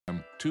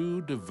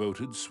two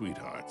devoted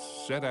sweethearts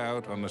set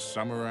out on a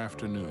summer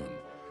afternoon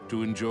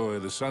to enjoy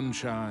the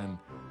sunshine,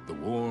 the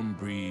warm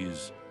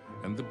breeze,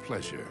 and the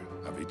pleasure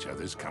of each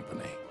other's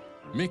company.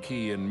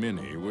 Mickey and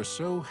Minnie were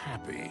so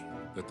happy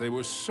that they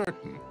were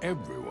certain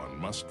everyone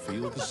must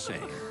feel the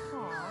same.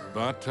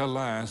 But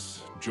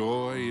alas,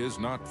 joy is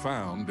not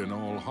found in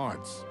all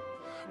hearts.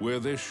 Where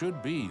there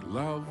should be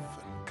love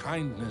and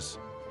kindness,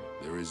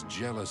 there is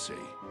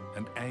jealousy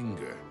and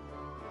anger.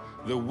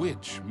 The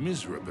witch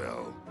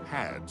Mizrabel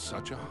had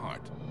such a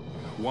heart,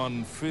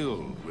 one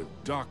filled with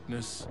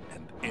darkness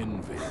and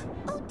envy.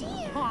 Oh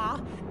dear!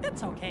 Aw,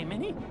 it's okay,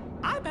 Minnie.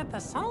 I bet the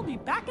sun will be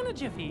back in a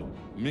jiffy.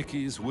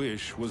 Mickey's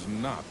wish was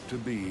not to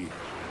be.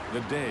 The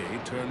day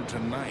turned to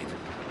night,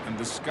 and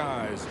the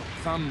skies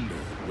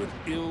thundered with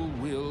ill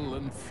will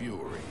and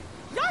fury.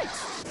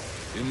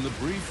 Yikes! In the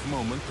brief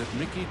moment that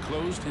Mickey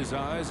closed his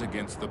eyes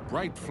against the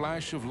bright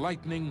flash of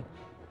lightning,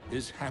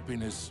 his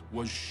happiness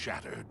was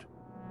shattered.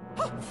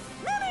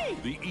 Minnie!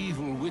 The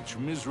evil witch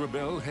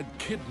Mizrabel had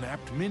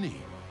kidnapped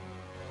Minnie.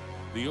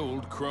 The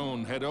old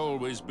crone had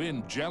always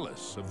been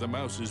jealous of the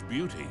mouse's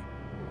beauty.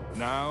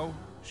 Now,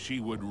 she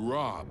would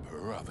rob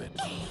her of it.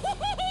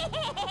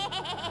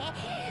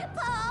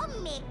 Poor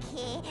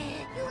Mickey,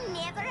 you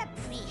never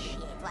appreciate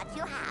what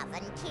you have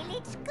until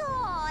it's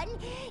gone.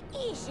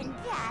 Isn't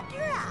that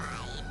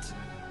right?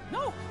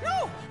 No,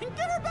 and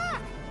give her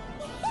back!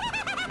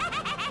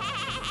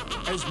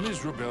 As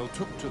Mizrabel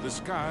took to the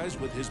skies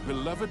with his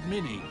beloved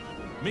Minnie,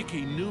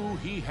 Mickey knew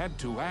he had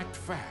to act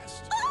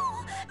fast.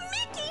 Oh,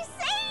 Mickey,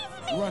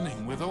 save me!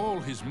 Running with all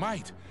his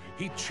might,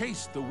 he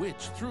chased the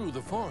witch through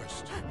the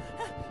forest.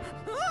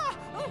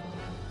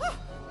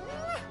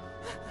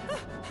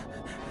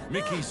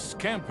 Mickey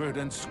scampered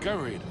and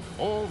scurried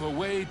all the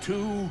way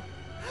to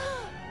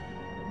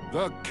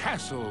the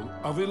Castle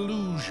of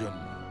Illusion.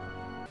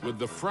 With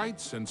the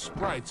frights and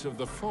sprites of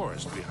the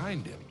forest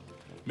behind him,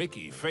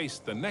 Mickey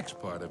faced the next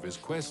part of his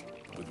quest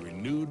with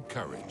renewed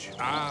courage.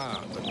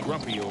 Ah, the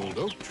grumpy old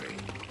oak tree.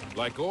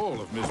 Like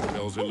all of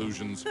Mizrabel's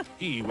illusions,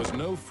 he was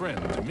no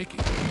friend to Mickey.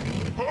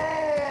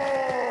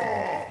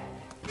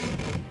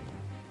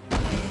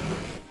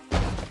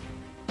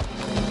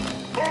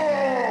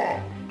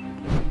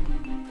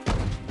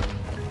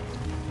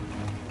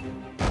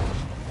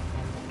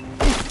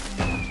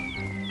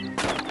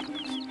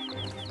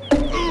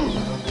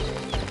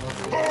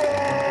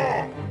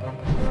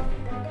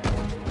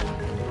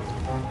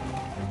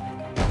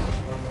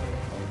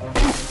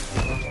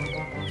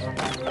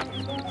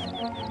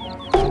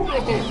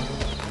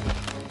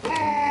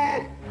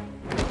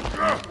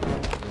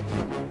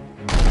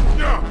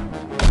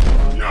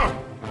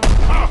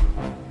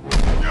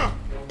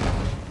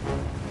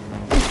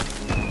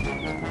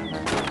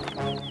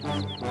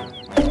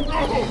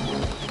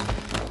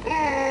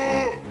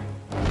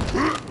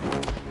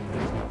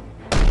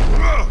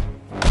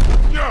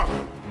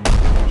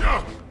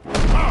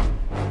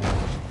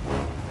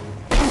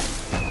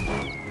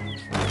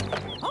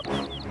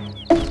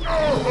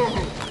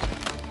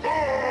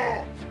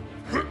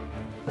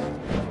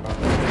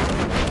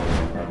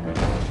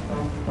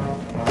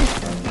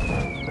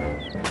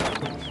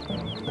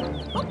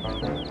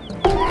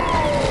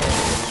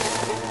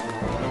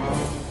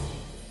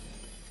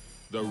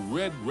 The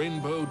red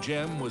rainbow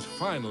gem was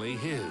finally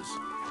his.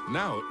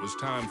 Now it was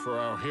time for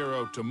our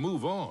hero to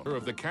move on.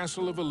 Of the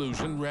Castle of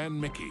Illusion ran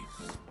Mickey.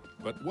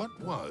 But what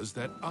was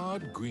that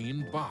odd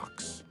green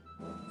box?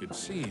 It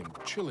seemed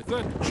chilly.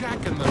 The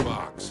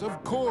Jack-in-the-Box,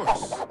 of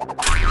course!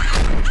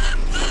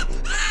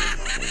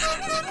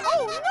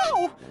 Oh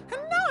no!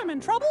 And now I'm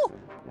in trouble!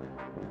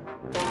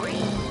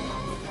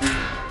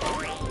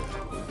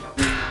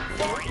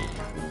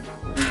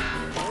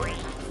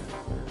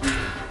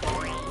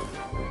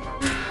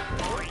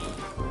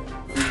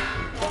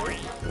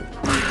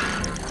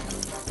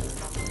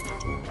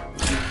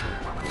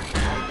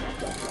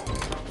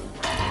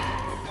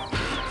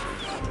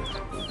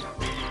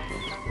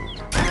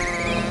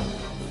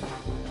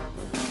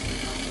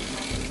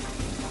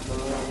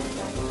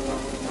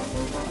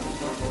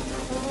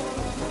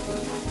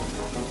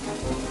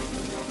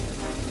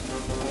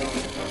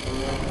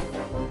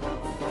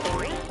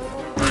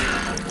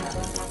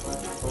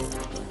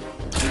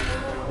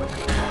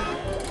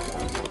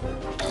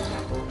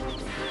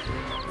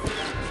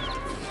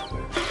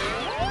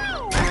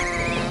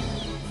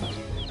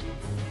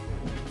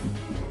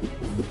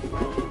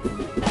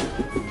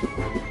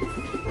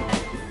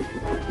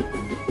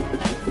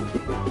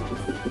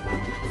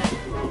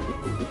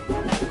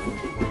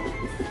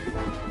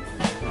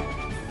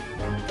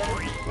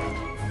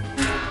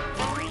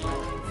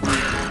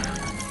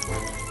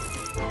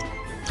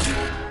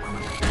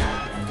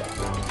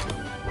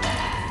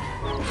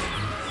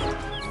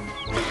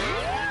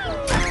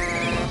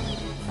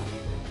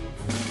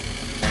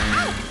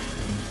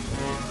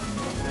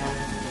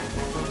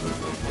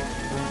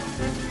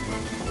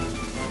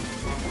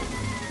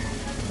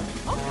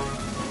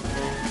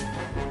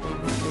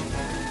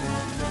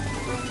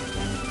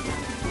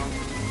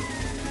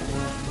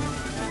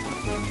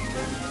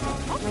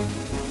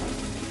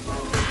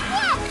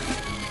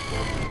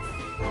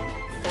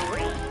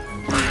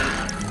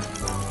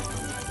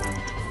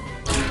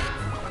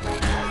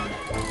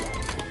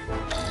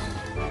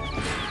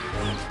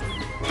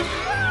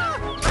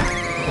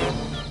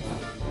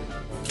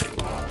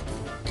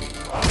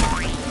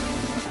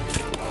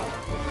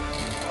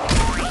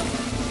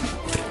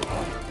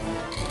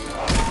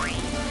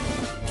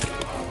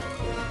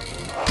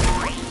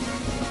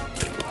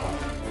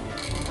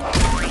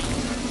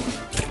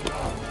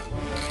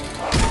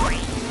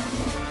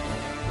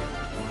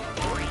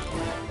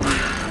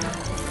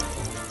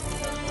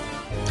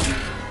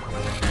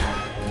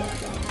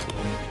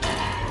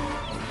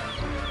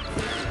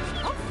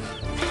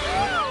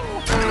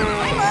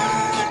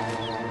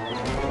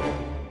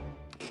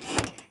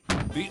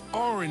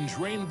 orange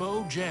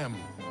rainbow gem.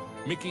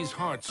 Mickey's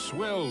heart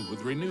swelled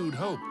with renewed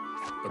hope,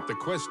 but the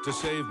quest to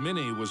save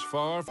Minnie was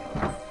far.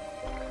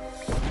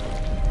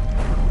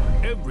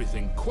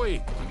 Everything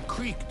quaked and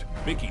creaked.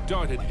 Mickey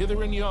darted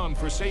hither and yon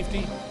for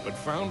safety, but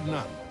found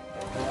none.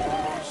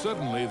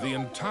 Suddenly, the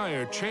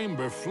entire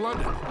chamber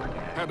flooded.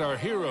 Had our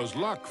hero's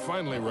luck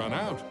finally run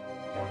out?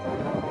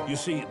 You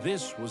see,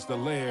 this was the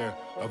lair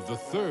of the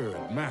third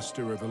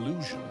master of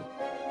illusion.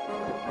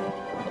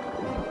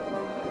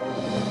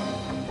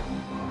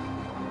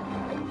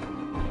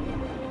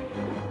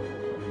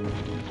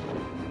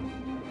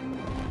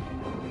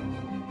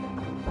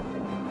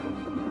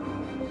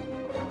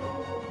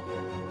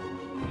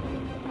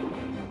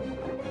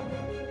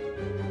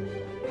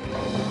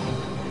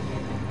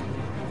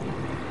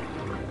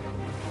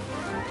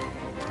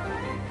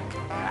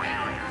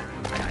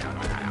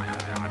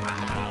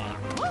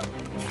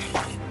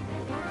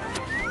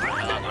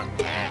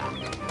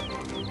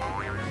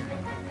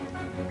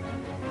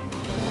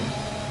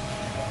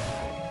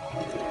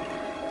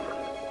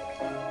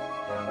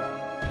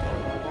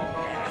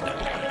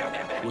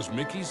 Was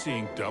Mickey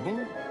seeing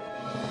double?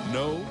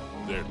 No,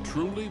 there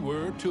truly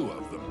were two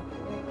of them.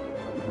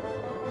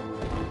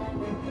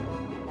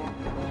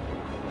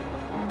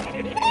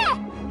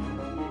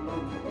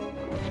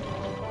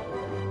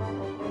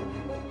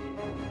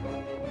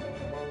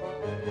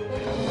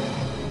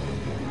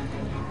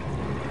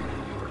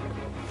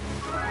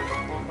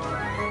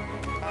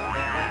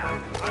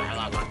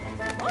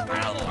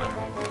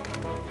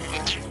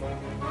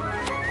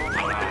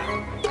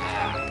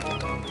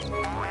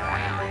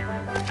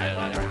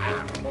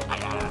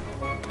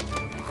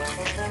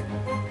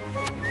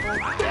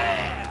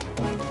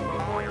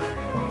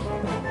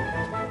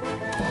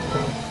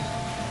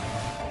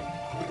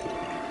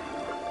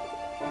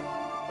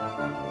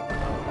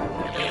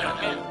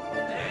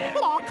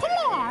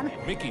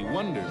 Mickey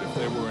wondered if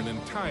there were an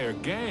entire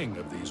gang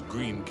of these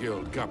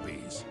green-killed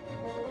guppies.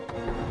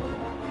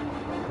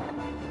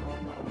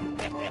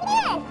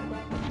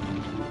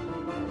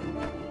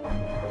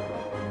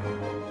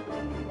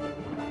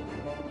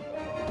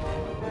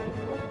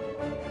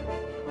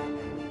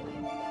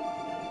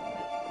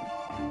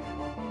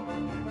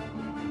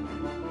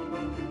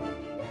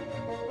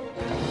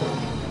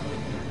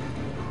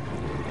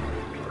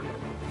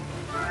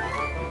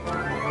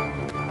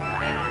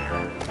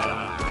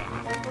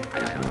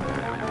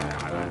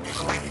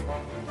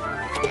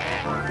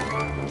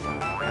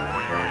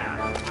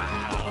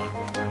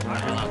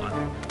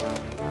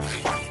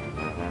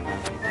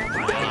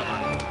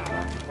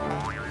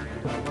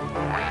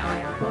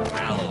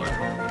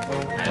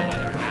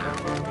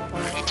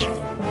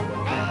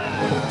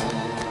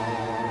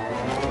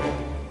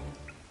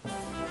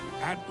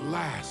 At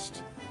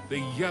last, the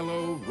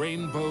yellow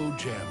rainbow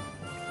gem.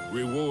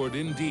 Reward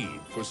indeed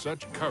for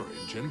such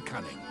courage and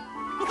cunning.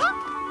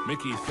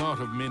 Mickey thought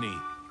of Minnie.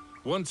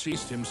 Once he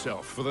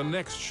himself for the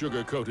next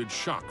sugar-coated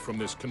shock from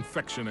this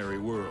confectionery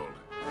world.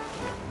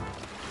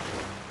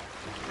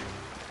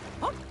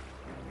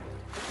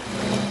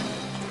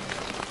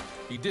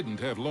 He didn't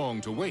have long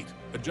to wait.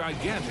 A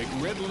gigantic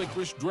red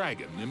licorice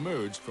dragon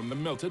emerged from the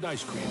melted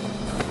ice cream.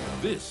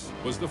 This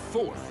was the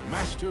fourth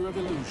master of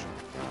illusion.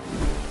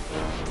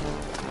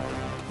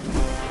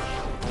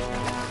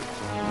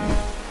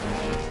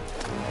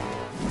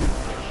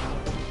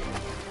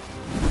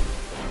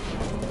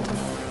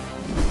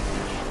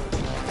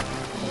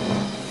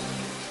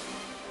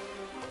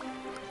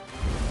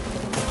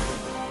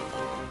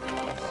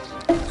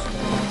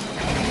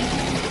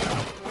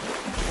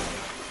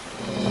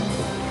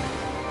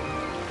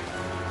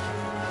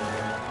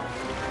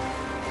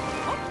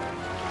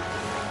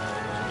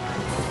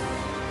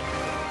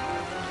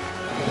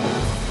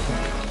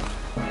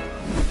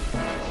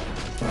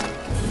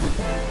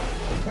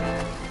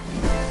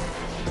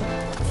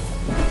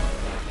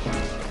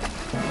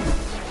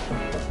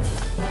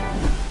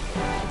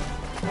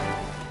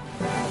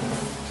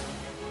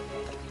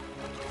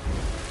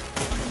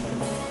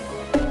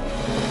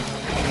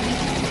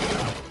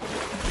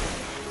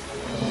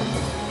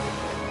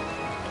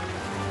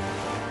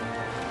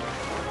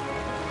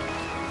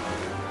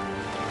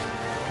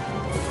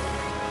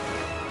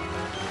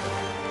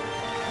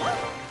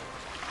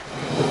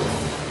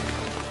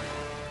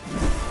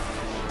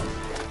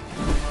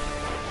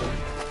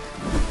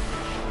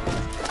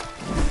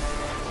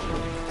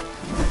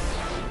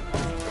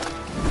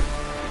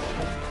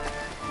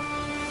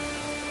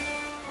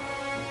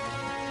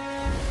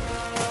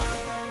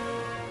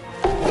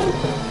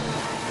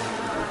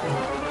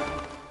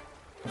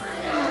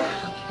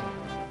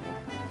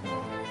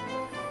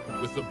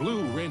 With the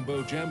blue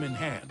rainbow gem in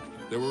hand,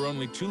 there were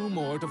only two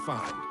more to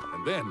find.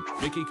 And then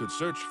Mickey could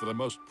search for the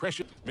most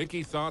precious.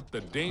 Mickey thought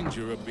the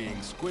danger of being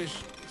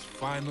squished was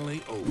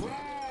finally over.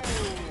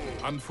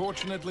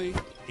 Unfortunately,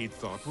 he'd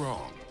thought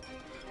wrong.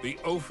 The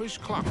oafish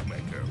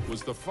clockmaker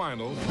was the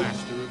final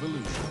master of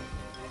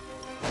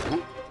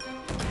illusion.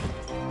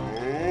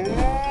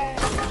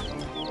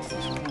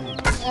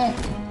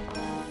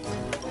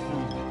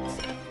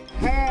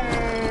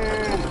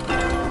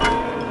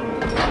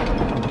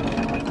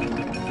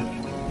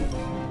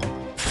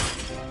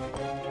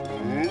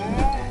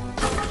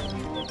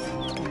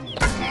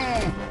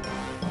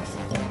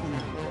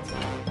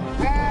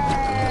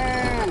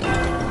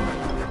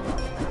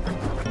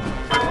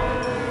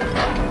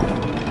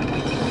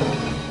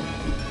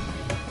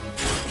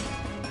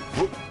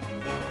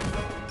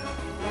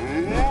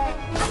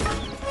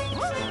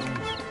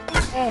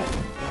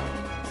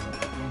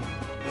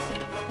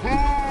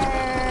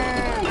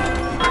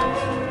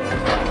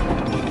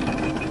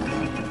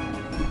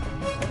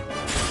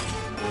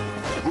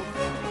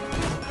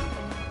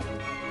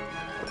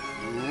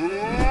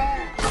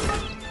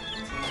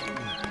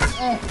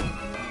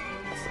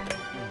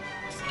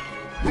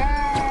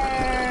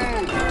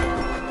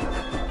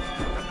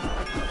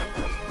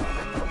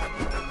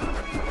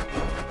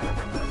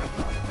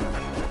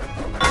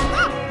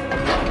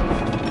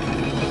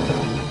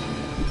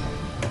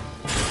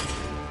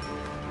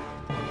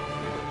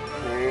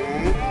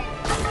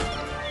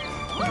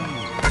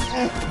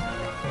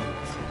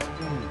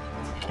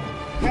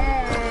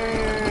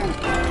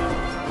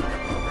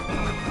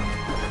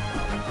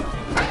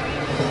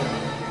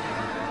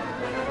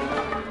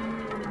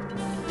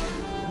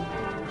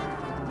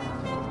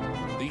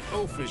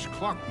 Oafish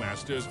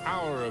Clockmaster's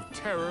hour of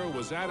terror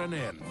was at an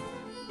end.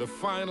 The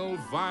final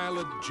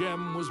violet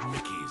gem was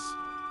Mickey's.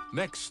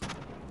 Next...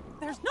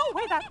 There's no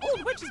way that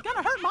old witch is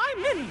gonna hurt my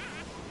Minnie!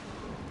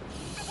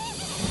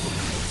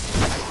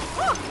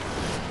 Ah!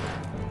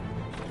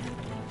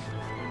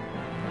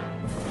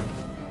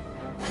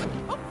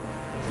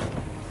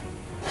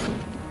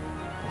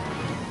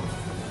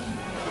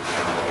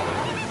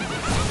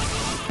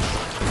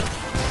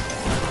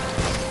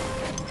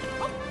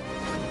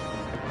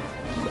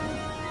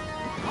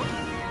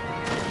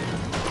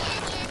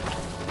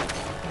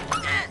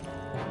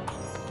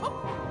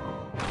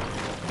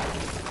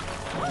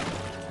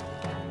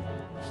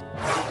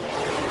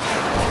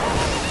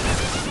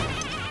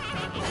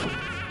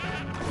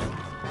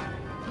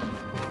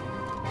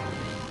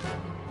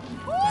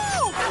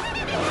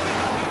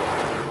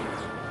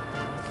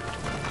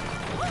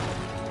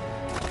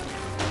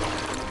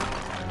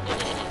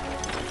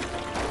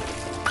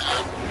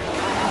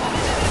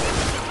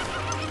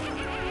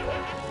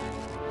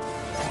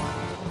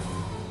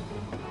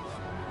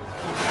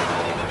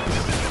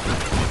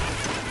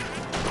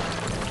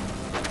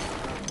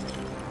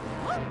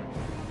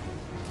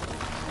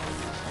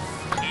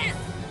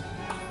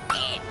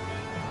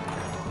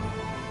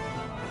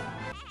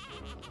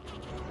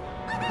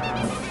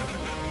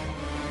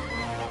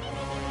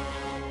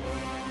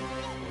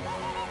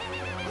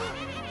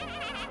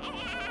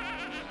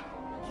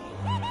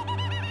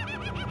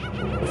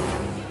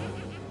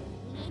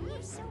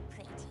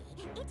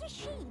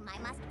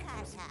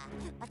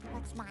 But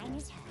what's mine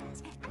is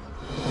hers.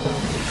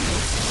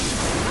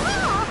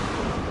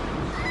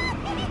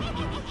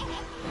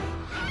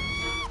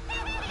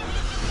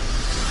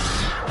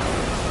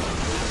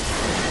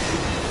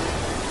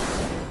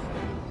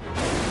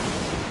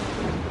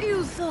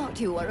 You thought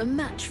you were a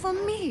match for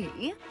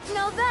me?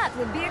 Now that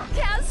would be a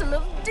castle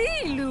of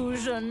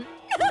delusion.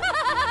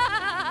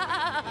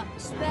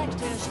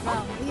 Spectres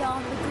from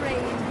beyond the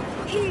grave,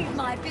 heed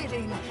my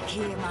bidding,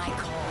 hear my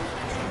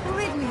call.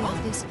 Rid me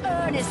of this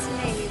earnest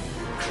slave,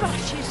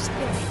 crush his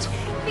spirit,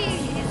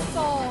 feel his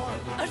fall.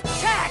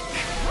 Attack!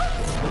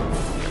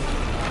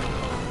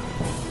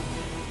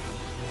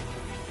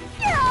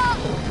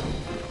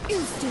 You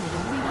still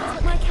don't realize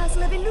what my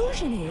castle of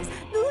illusion is,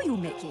 do you,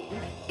 Mickey?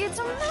 It's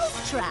a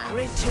mousetrap.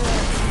 Return to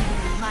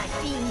me, my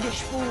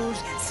fiendish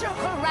fools.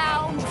 Circle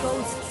round,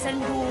 ghosts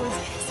and ghouls.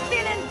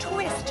 Spin and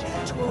twist,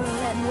 twirl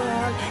and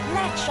whirl.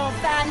 Let your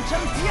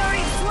phantom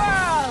fury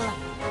swirl.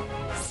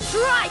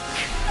 Strike!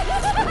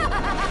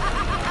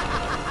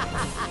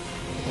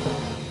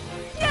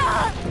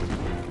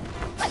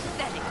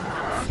 Pathetic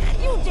mouse!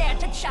 You dare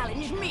to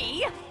challenge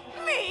me?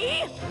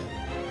 Me?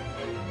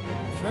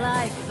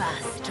 Fly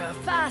faster,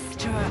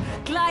 faster,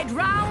 glide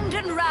round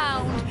and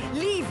round.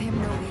 Leave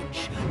him no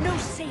inch, no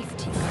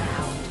safety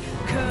ground.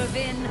 Curve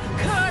in,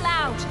 curl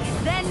out,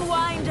 then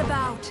wind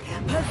about.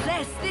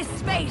 Possess this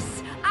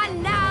space,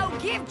 and now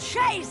give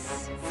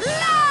chase.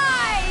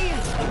 Fly!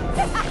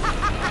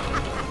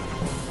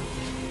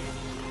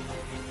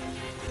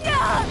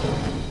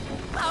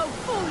 How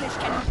foolish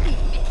can you be,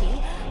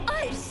 Mickey?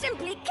 I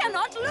simply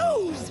cannot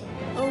lose!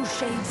 Oh,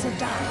 shades of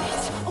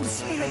darkness, oh,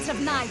 spirits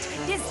of night,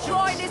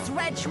 destroy this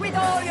wretch with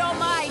all your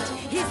might.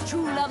 His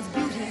true love's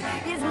beauty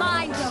is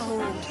mine to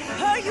hold.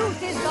 Her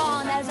youth is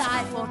gone as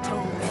I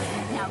foretold.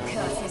 Now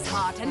curse his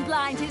heart and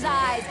blind his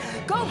eyes.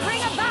 Go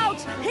bring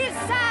about his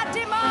sad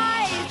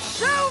demise.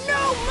 Show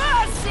no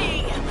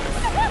mercy!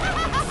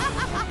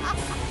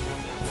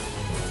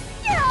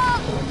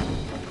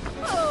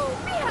 Oh,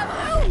 we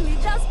have only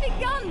just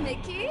begun,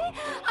 Mickey.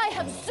 I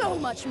have so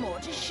much more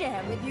to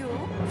share with you.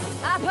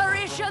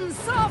 Apparitions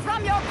soar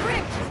from your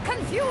grip,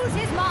 confuse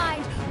his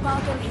mind,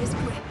 boggle his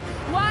grip,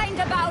 wind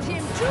about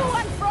him to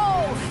and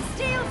fro,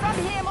 steal from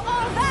him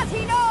all that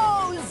he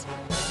knows.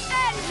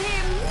 End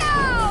him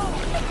now!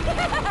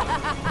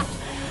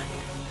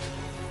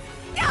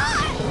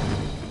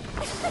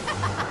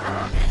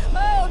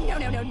 Oh, no,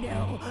 no, no,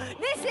 no.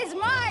 This is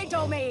my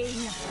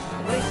domain.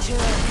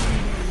 Return.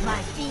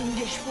 My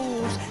fiendish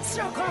fools,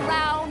 circle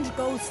round,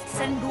 ghosts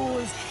and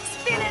ghouls,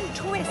 spin and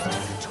twist,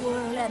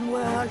 twirl and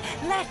whirl,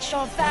 let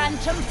your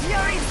phantom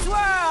fury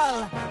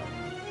swirl!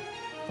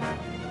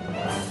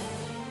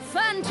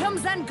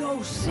 Phantoms and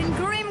ghosts in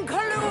grim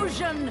collusion.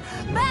 illusion.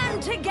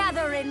 Band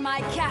together in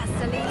my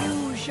castle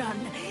illusion.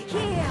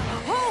 Here,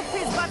 hope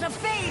is but a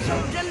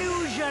fatal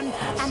delusion,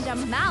 and a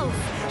mouse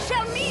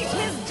shall meet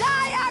his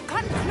dire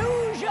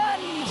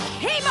conclusion.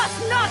 He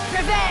must not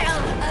prevail!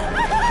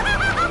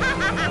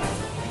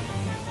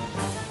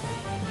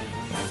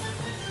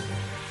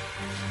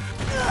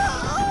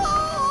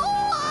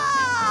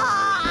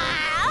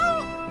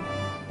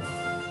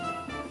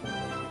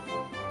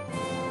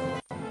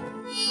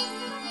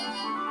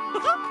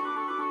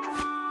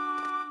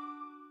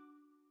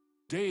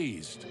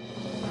 Dazed,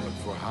 but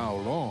for how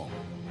long?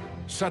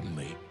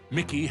 Suddenly,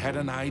 Mickey had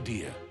an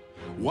idea.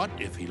 What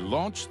if he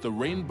launched the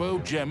rainbow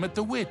gem at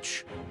the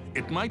witch?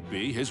 It might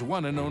be his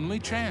one and only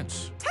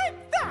chance. Take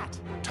that!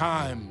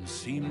 Time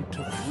seemed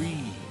to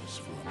freeze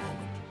for a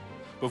moment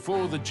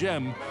before the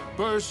gem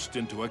burst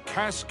into a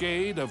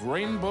cascade of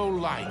rainbow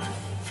light,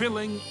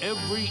 filling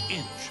every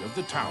inch of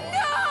the tower.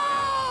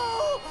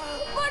 No!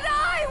 But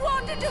I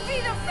wanted to be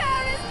the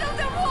fairest of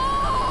them all!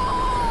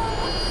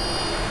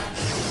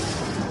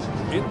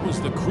 It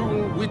was the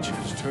cruel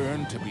witch's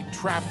turn to be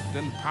trapped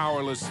and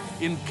powerless,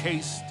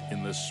 encased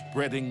in the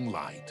spreading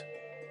light.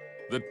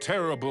 The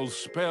terrible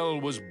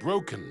spell was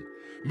broken.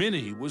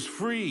 Minnie was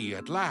free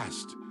at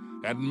last,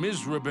 and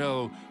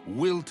Mizrabel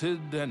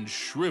wilted and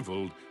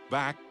shriveled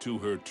back to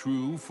her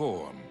true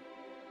form.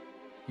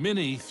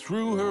 Minnie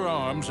threw her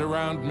arms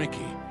around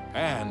Mickey,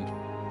 and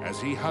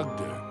as he hugged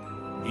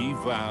her, he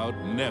vowed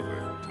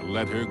never to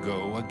let her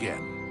go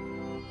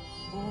again.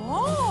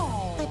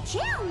 Oh! The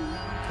gem?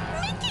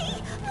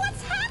 Mickey,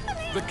 what's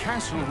happening? The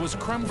castle was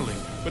crumbling,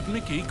 but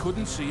Mickey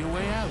couldn't see a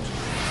way out.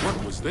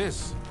 What was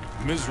this?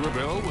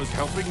 Mizrabel was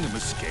helping them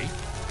escape?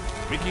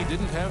 Mickey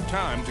didn't have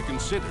time to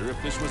consider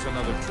if this was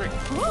another trick.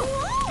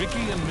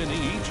 Mickey and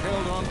Minnie each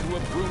held onto a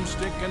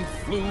broomstick and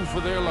flew for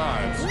their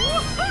lives.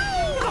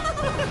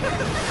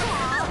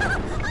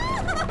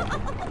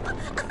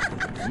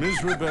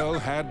 Mizrabel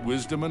had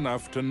wisdom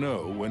enough to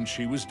know when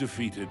she was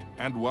defeated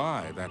and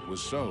why that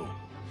was so.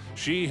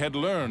 She had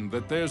learned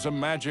that there's a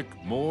magic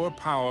more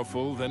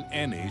powerful than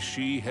any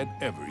she had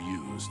ever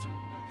used.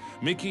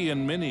 Mickey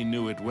and Minnie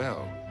knew it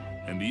well,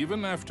 and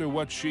even after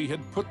what she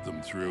had put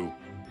them through,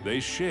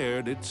 they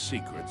shared its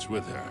secrets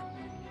with her.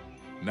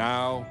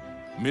 Now,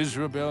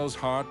 Mizrabel's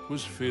heart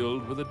was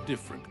filled with a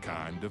different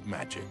kind of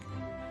magic.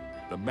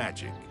 The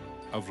magic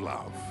of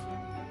love.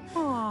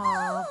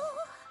 Aww.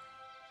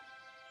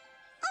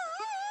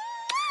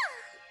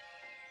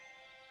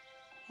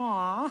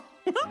 Aww.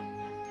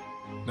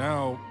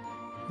 Now,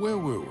 where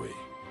were we?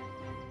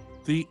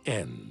 The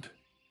end.